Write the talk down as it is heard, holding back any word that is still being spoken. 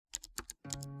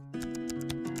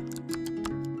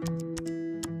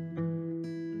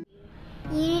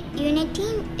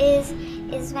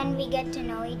is when we get to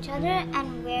know each other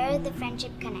and where the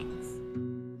friendship connects.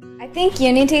 I think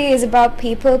unity is about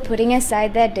people putting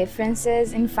aside their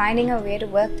differences and finding a way to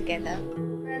work together.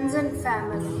 Friends and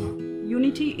family.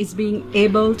 Unity is being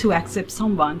able to accept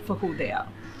someone for who they are.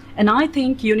 And I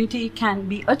think unity can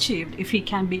be achieved if we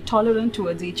can be tolerant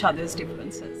towards each other's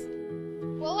differences.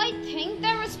 Well, I think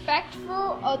that respect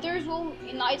for others will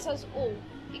unite us all.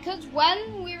 Because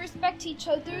when we respect each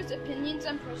other's opinions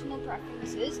and personal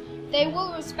preferences, they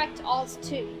will respect ours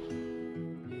too.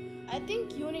 I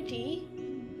think unity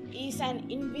is an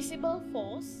invisible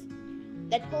force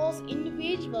that holds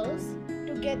individuals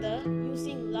together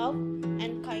using love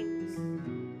and kindness.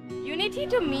 Unity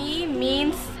to me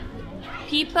means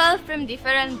people from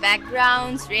different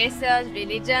backgrounds, races,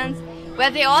 religions,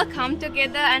 where they all come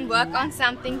together and work on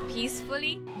something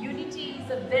peacefully. Unity is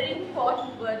a very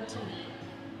important word to me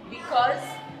because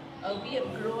we have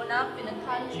grown up in a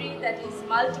country that is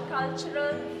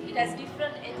multicultural, it has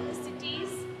different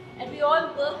ethnicities, and we all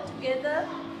work together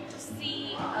to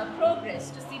see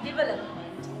progress, to see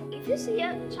development. If you see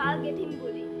a child getting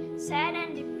bullied, sad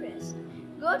and depressed,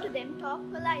 go to them, talk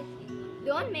politely.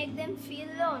 Don't make them feel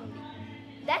lonely.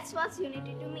 That's what's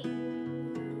unity to me.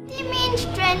 Unity means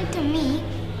strength to me.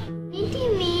 Unity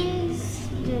means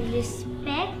the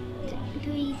respect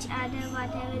to each other,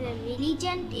 whatever the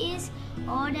religion is,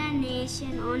 or the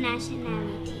nation or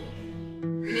nationality.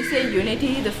 When you say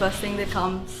unity, the first thing that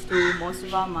comes to most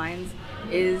of our minds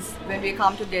is when we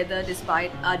come together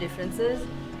despite our differences.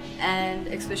 And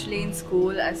especially in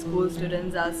school, as school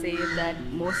students, I'll say that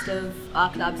most of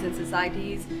our clubs and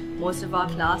societies, most of our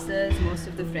classes, most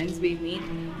of the friends we meet,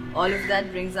 all of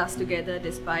that brings us together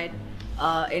despite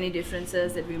any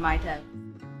differences that we might have.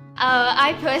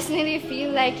 I personally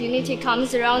feel like unity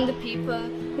comes around the people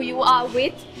who you are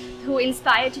with, who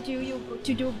inspire you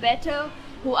to do better,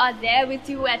 who are there with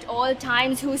you at all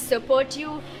times, who support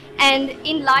you. And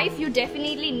in life, you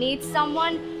definitely need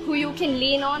someone who you can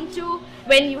lean on to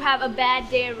when you have a bad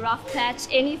day, rough patch,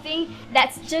 anything.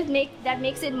 That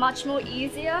makes it much more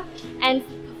easier. And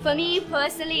for me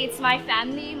personally, it's my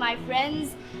family, my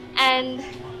friends, and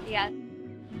yeah.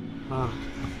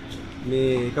 මේ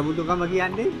එකමුතුකම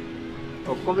කියන්නේ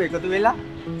ඔක්කොම එකතු වෙලා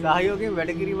සහයෝගයෙන්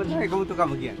වැඩ කිරීම තමයි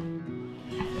එකමුතුකම කියන්නේ.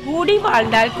 கூடி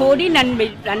வாழ்ந்தால் கோடி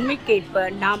நன்மை கேட்பர்.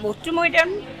 நாம்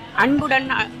ஒற்றுமையுடன் அன்புடன்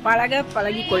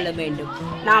பழகிக் கொள்ள வேண்டும்.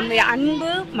 நாம்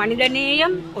அன்பு,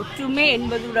 மனிதநேயம், ஒற்றுமை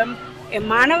என்பதுடன்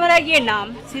மாணவராகிய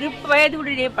நாம் சிறு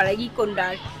வயதுடனே பழகிக்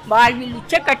கொண்டால் வாழ்வில்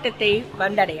உச்சக்கட்டத்தை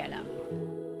வந்தடையலாம்.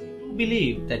 I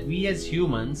believe that we as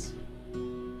humans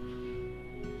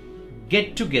get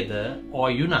together or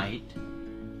unite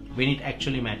when it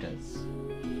actually matters.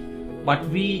 But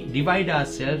we divide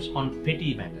ourselves on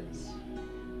petty matters.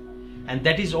 And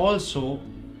that is also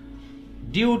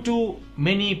due to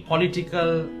many political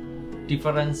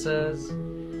differences,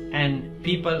 and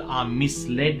people are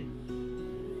misled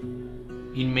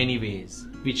in many ways,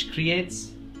 which creates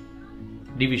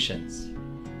divisions.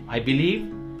 I believe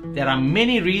there are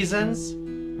many reasons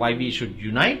why we should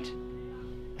unite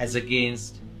as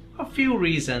against a few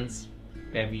reasons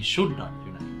where we should not.